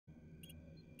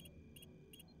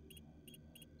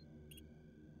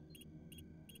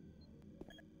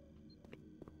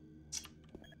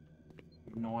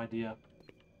no idea.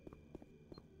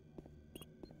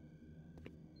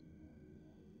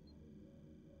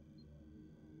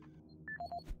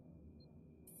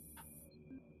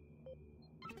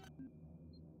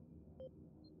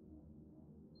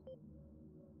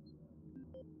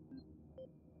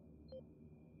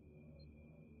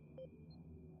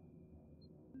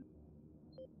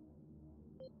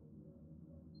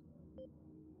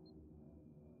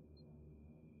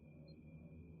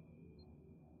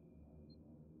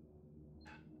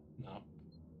 No.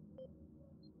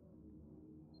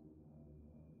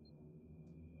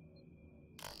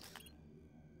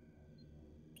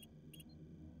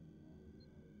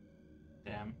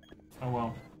 Damn. Oh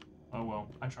well. Oh well.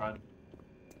 I tried.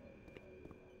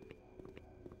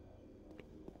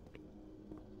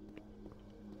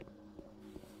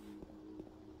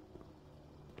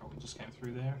 Oh, we just came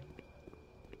through there.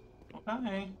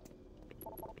 Okay.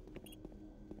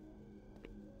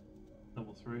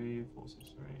 Level 3,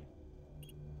 463.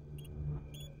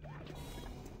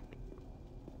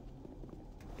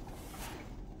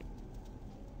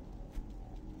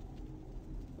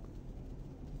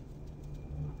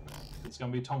 It's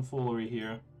gonna be tomfoolery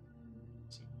here.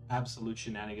 Some absolute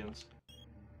shenanigans.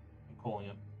 I'm calling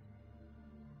it.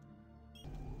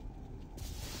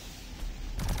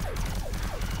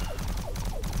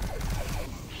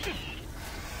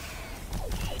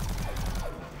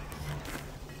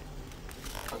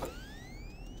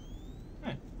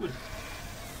 Hey, good.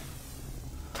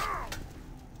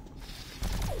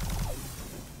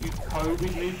 You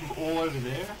Kobe'd me from all over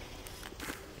there?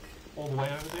 All the way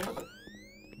over there?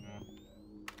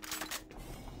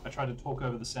 I tried to talk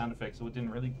over the sound effects, so it didn't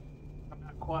really come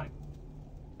out quite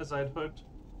as I had hoped.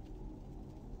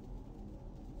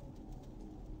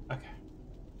 Okay.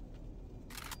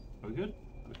 Are we good?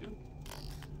 Are we good?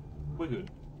 We're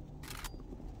good.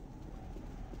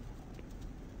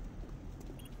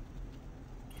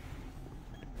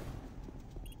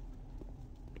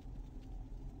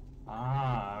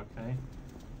 Ah, okay.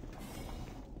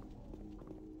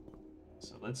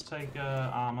 So let's take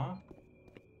armor.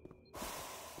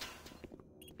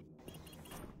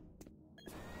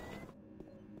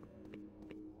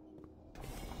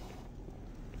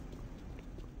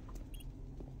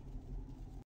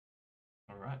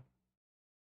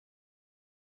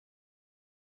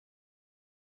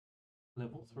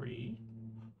 Level 3.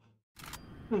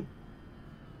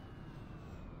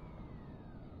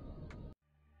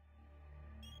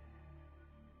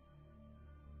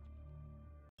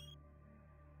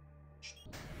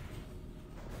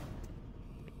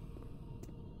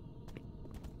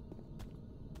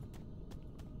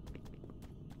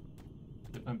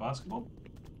 They playing basketball?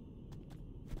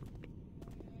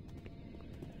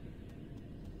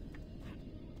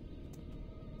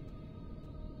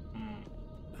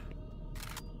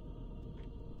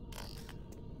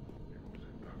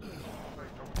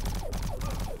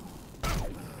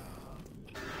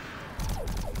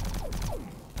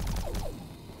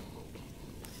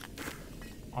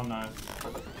 Oh no.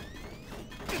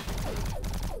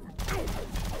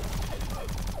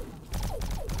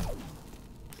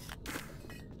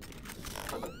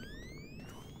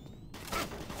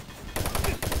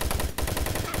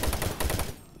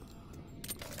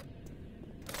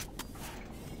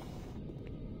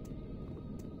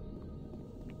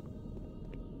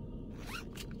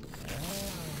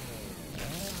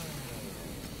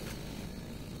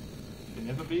 You can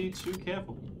never be too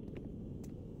careful.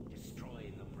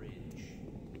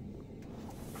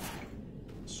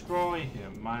 Destroy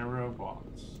him, my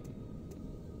robots.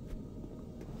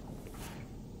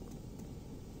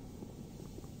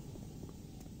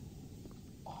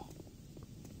 Oh.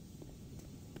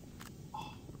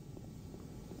 Oh.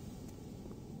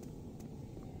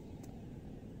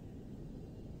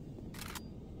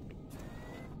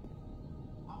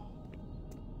 Oh.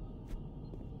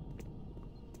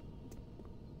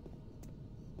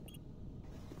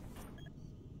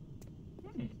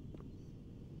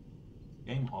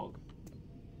 Game hog.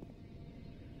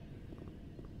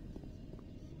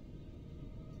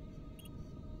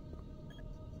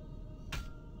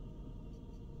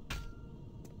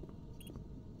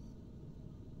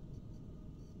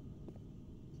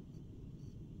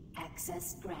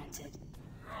 Access granted.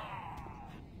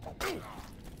 Where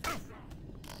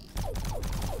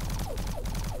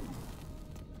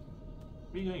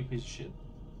are you going, you piece of shit?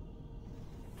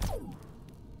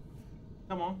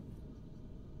 Come on.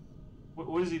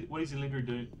 What is he literally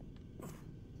doing?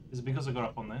 Is it because I got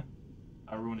up on there?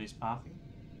 I ruined his pathing?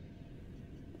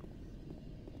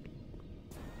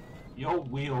 You're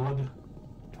weird.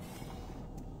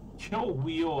 You're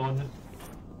weird.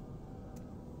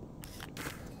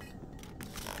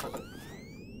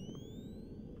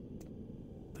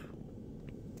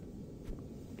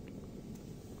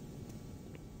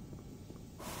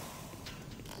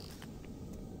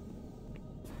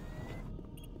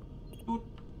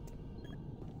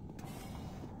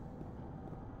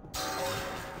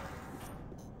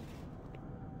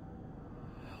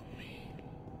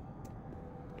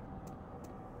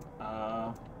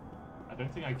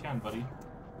 don't think I can, buddy.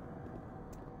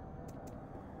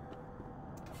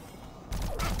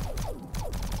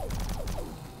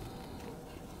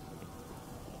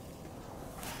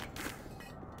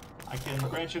 I can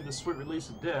grant you the sweet release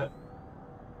of death,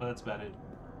 but that's about it.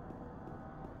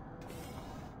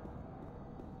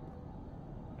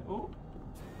 Ooh.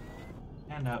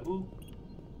 And ooh.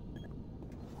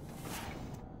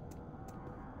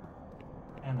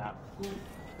 And ooh.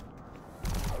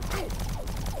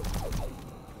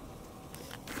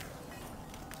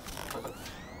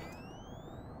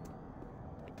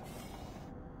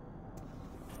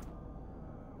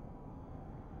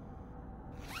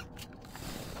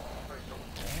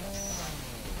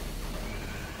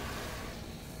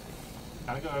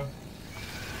 Gotta go.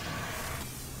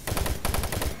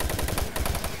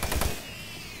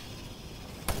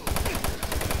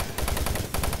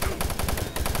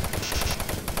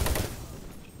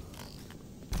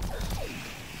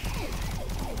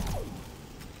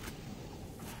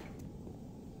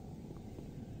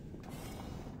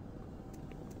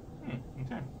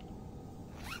 Okay.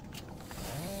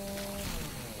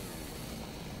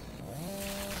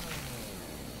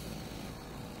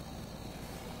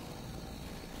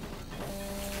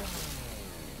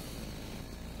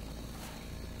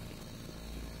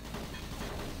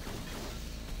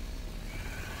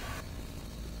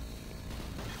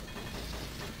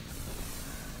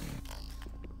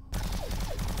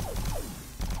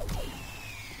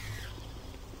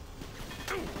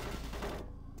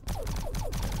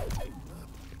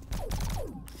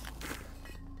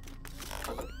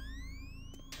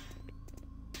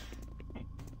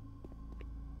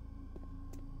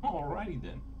 Alrighty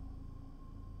then.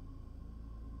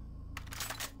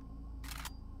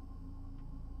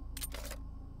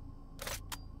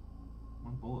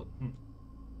 One bullet.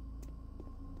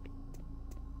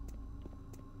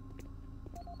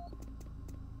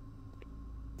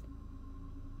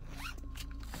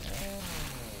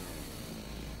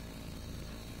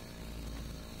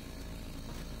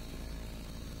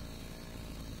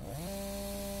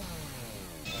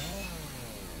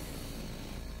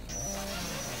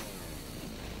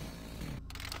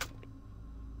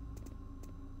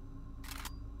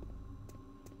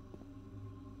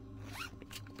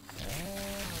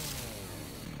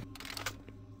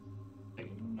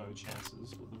 No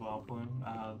chances with the Vile Plume.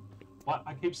 But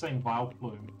I keep saying Vile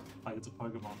Plume like it's a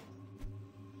Pokemon.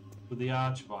 With the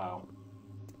Arch Vile,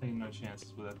 taking no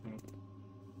chances with that thing.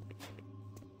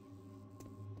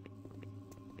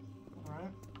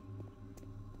 Alright.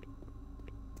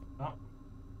 Oh.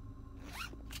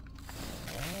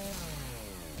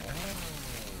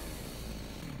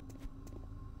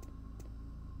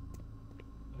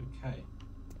 Okay.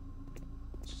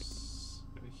 Just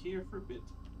go here for a bit.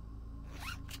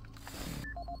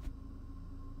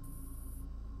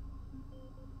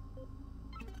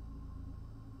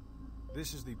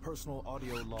 This is the personal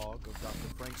audio log of Dr.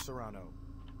 Frank Serrano,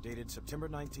 dated September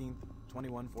 19th,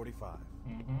 2145.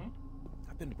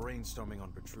 I've been brainstorming on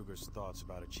Bertruger's thoughts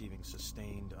about achieving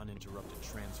sustained, uninterrupted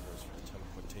transfers for the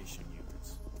teleportation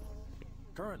units.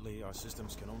 Currently, our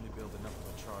systems can only build enough of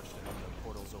a charge to have the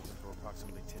portals open for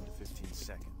approximately 10 to 15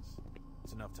 seconds.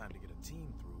 It's enough time to get a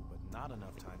team through, but not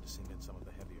enough time to send in some of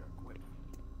the heavier equipment.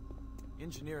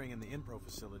 Engineering in the Inpro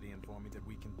facility informed me that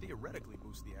we can theoretically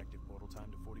boost the active portal time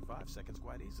to 45 seconds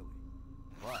quite easily.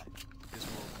 But this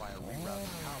will require rerouting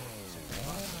power for central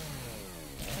processing.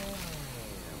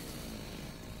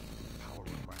 Power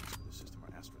requirements for the system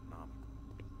are astronomical.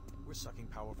 We're sucking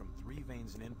power from 3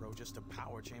 veins in Inpro just to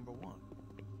power Chamber 1.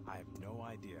 I have no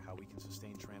idea how we can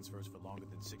sustain transfers for longer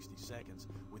than 60 seconds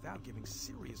without giving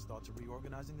serious thought to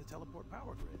reorganizing the teleport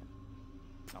power grid.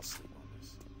 I'll sleep on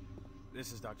this.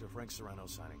 This is Dr. Frank Serrano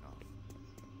signing off.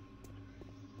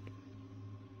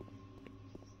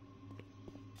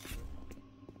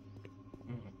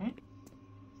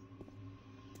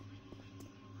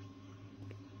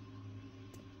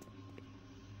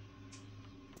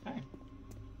 Okay.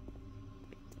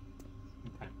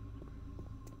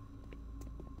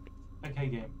 Okay,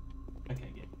 game.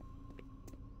 Okay, game.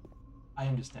 I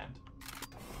understand.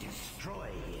 Destroy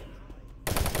him.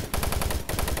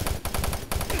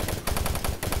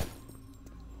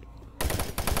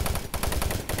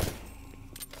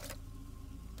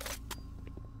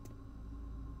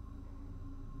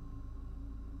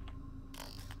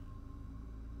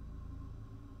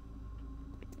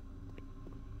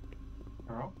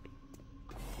 Girl.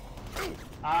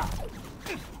 Ah.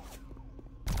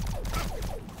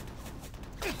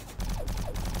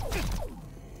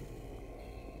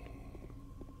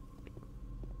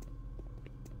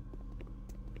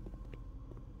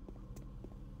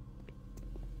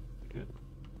 Good.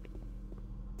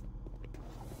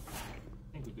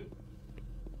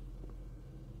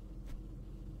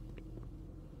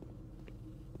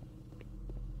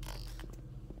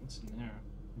 What's in there?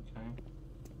 Okay.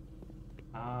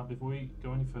 Before we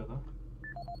go any further,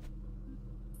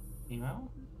 email?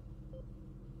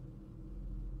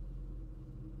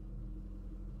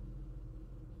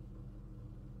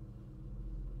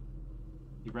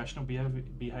 Irrational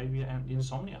behavior and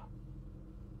insomnia.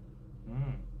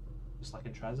 Just like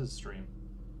in Traz's stream.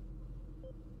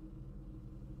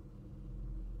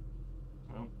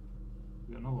 Well,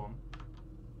 we got another one.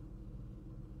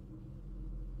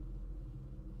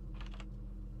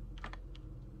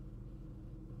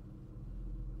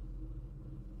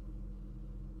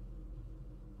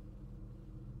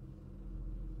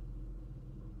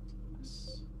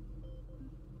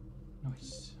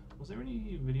 Nice. Was there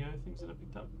any video things that I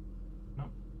picked up? No?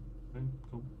 Okay,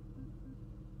 cool.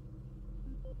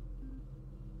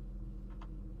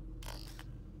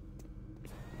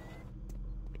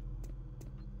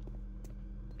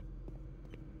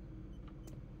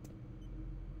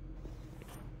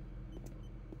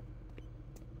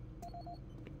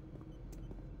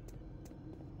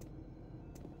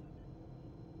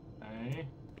 Okay.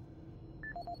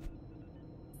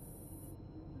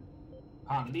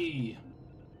 Lee.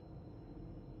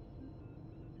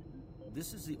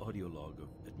 This is the audio log of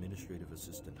Administrative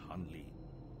Assistant Han Lee,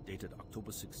 dated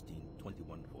October 16,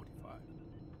 2145.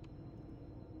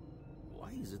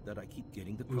 Why is it that I keep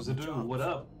getting the crummy jobs? What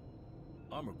up?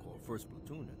 Armor Corps 1st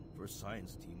Platoon and 1st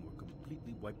Science Team were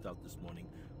completely wiped out this morning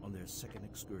on their 2nd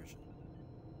excursion.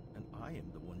 And I am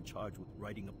the one charged with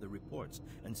writing up the reports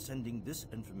and sending this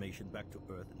information back to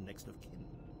Earth next of kin.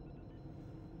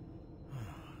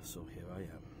 So here I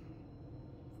am.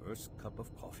 First cup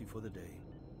of coffee for the day.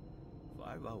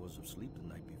 5 hours of sleep the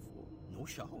night before. No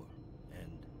shower.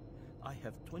 And I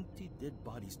have 20 dead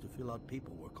bodies to fill out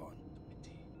paperwork on.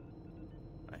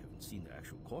 I haven't seen the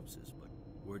actual corpses, but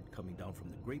word coming down from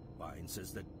the grapevine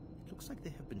says that it looks like they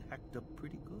have been hacked up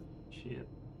pretty good. Shit.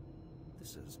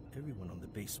 This has everyone on the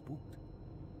base spooked.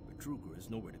 Betruger is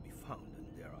nowhere to be found, and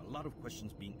there are a lot of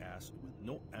questions being asked with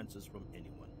no answers from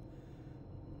anyone.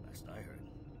 Last I heard,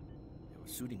 they were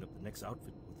suiting up the next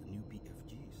outfit with the new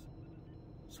BFGs.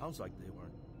 Sounds like they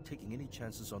weren't taking any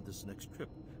chances on this next trip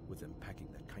with them packing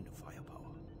that kind of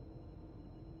firepower.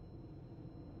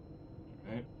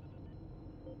 Right.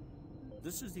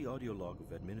 This is the audio log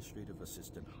of Administrative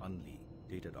Assistant Han Lee,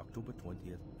 dated October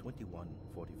 20th,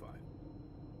 2145.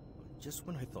 Just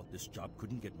when I thought this job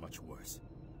couldn't get much worse,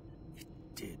 it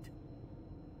did.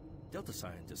 Delta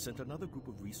scientists sent another group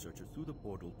of researchers through the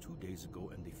portal 2 days ago,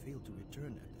 and they failed to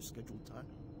return at their scheduled time.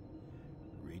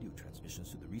 Radio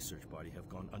transmissions to the research party have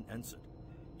gone unanswered.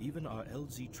 Even our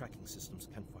LZ tracking systems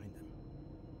can't find them.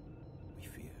 We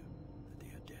fear that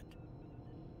they are dead.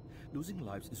 Losing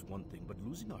lives is one thing, but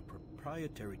losing our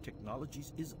proprietary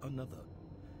technologies is another.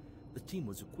 The team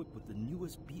was equipped with the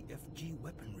newest BFG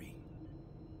weaponry.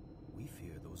 We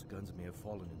fear those guns may have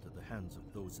fallen into the hands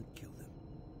of those that killed them.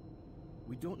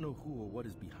 We don't know who or what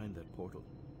is behind that portal,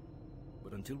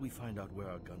 but until we find out where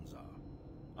our guns are,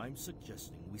 I'm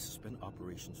suggesting we suspend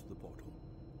operations to the portal.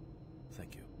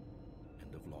 Thank you.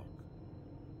 End of log.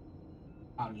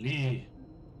 Han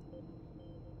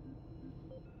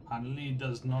Lee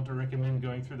does not recommend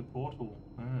going through the portal.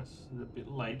 It's a bit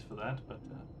late for that, but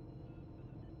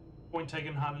point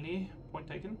taken, Han Lee. Point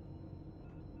taken.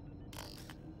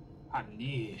 Han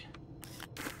Lee.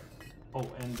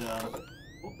 Oh, and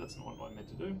oh, that's not what I meant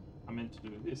to do. I meant to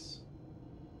do this.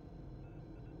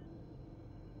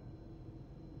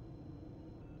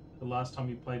 The last time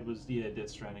you played was, yeah,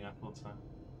 Death Stranding, I thought so.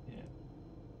 Yeah.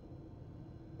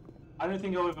 I don't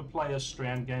think I'll ever play a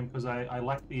Strand game because I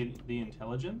like the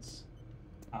intelligence.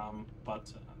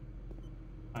 But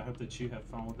I hope that you have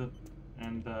fun with it.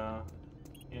 And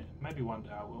yeah, maybe one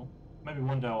day I will. Maybe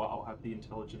one day I'll have the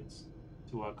intelligence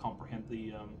to comprehend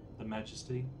the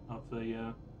majesty of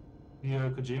the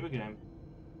Kojima game.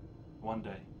 One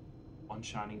day. One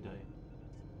shining day.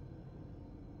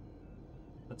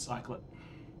 Let's cycle it.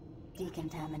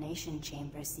 Decontamination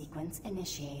chamber sequence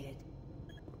initiated.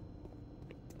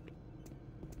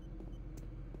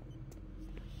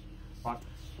 Fuck.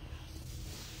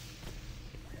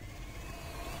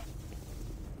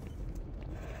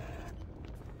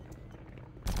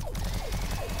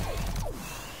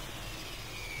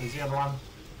 There's the other one.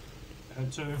 I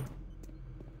heard two.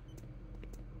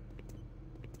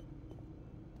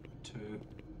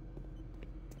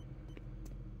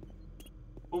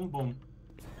 Boom, boom.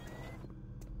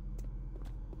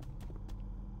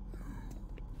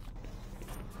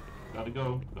 Gotta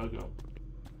go, gotta go.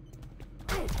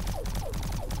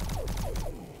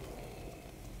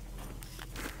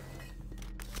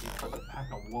 If I could pack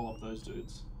a wall of those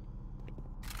dudes.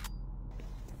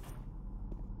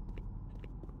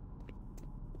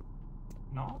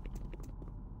 No?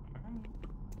 Alright.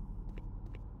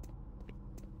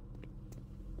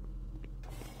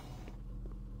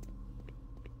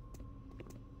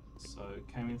 So,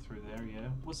 came in through there, yeah.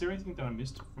 Was there anything that I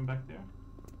missed from back there?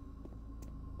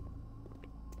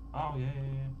 Oh, yeah.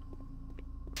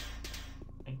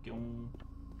 Thank you.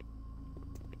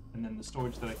 And then the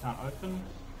storage that I can't open,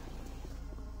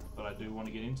 but I do want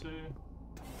to get into.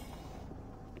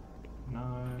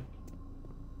 No.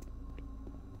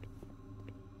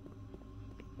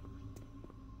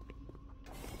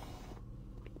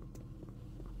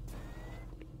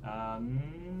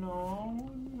 No.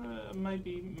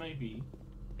 Maybe.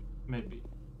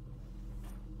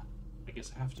 I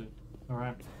guess I have to.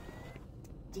 Alright.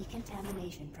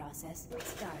 Decontamination process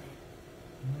started.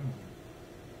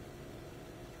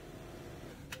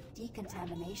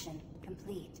 Decontamination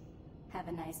complete. Have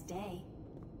a nice day.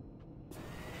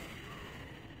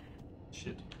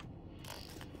 Shit.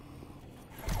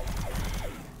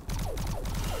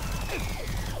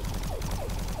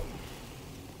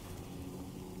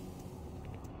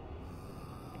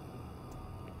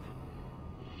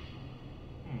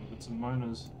 Got some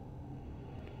Monas.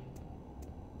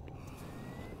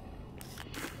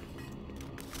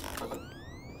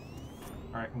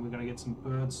 I reckon we're gonna get some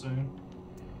birds soon.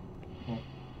 Oh.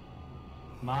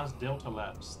 Mars Delta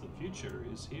Labs, the future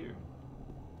is here.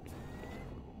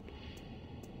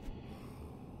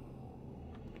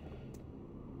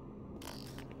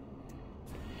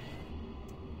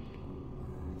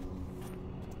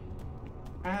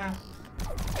 Ah.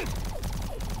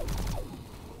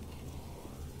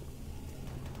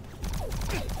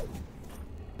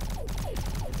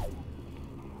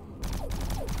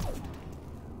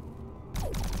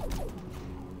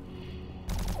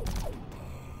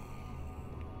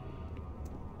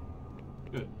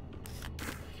 Good.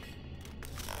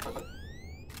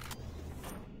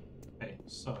 Okay,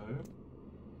 so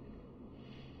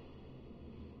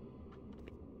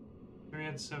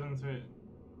 387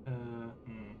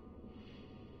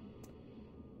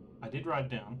 I did write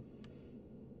down.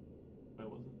 Where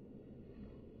was it?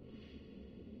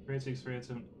 386,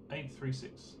 387,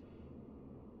 836.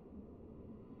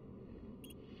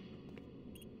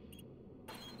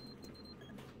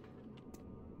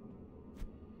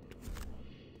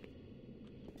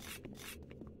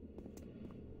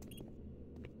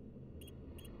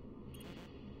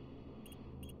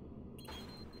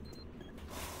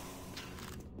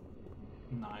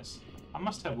 Nice. I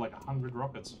must have like 100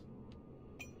 rockets.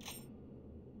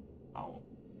 Oh,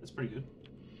 that's pretty good.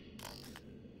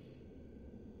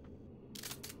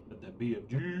 Let that be a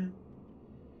G.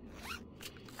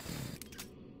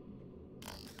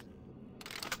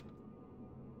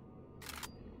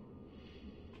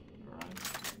 Alright.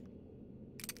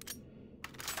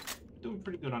 Doing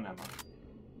pretty good on ammo.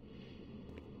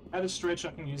 At a stretch,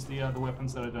 I can use the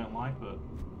weapons that I don't like, but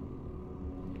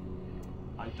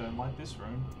I don't like this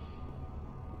room.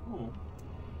 Ooh.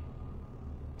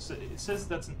 So it says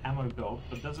that's an ammo belt,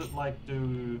 but does it like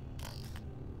do...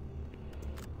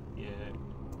 Yeah,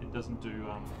 it doesn't do,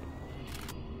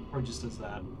 or it just does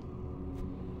that.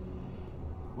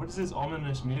 What is this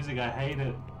ominous music? I hate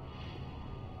it.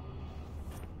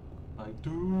 Like,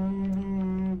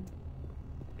 doo.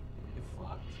 Get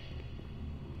fucked.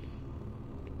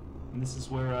 And this is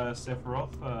where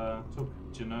Sephiroth took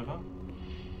Genova.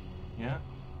 Yeah?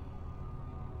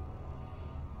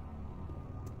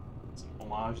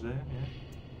 Some homage there, yeah.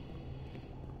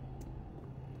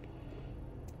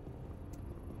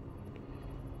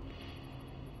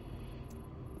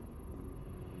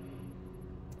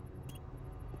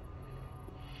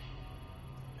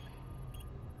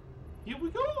 Here we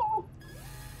go!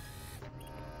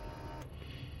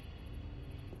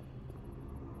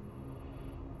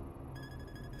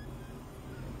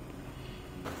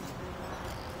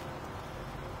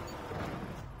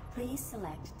 Please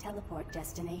select teleport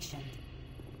destination.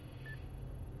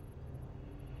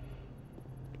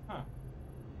 Huh.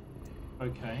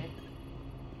 Okay.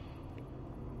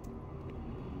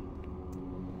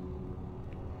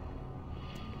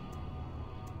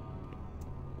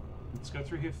 Let's go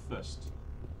through here first.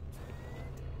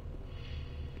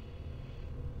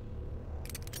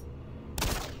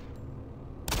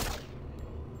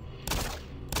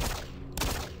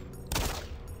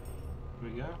 Here we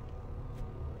go.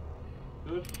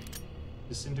 Good.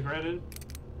 Disintegrated.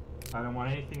 I don't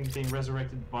want anything being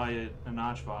resurrected by an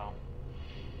archvile.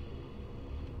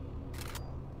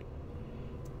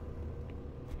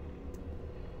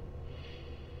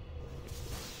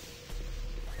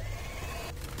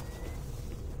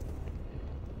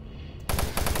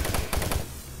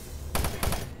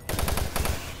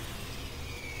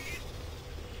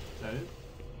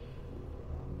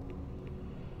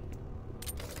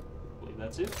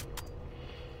 that's it.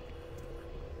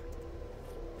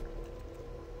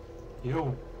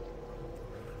 Yo.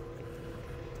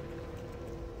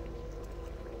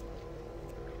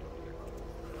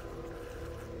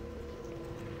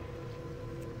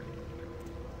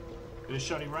 Bit of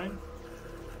shoddy rain.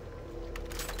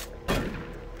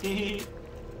 Hehe.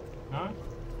 No?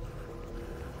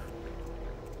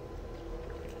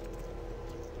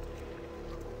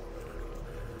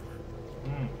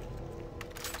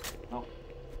 Oh.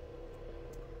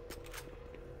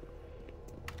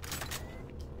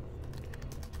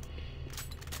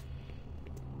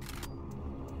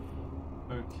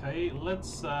 Okay,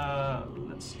 let's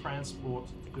transport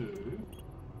to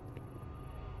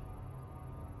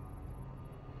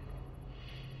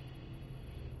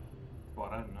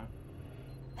what, I don't know.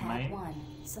 Pad Main? 1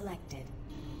 selected.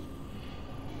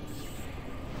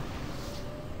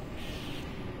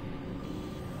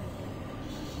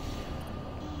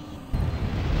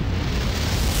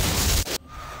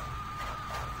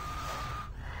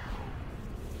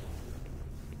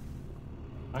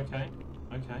 Okay,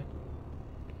 okay.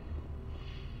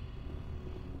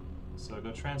 So I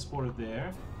got transported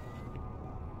there.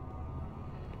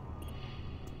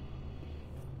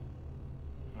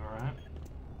 Alright.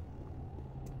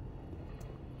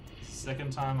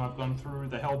 Second time I've gone through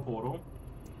the hell portal.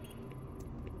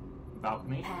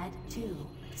 Balcony. Pad 2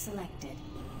 selected.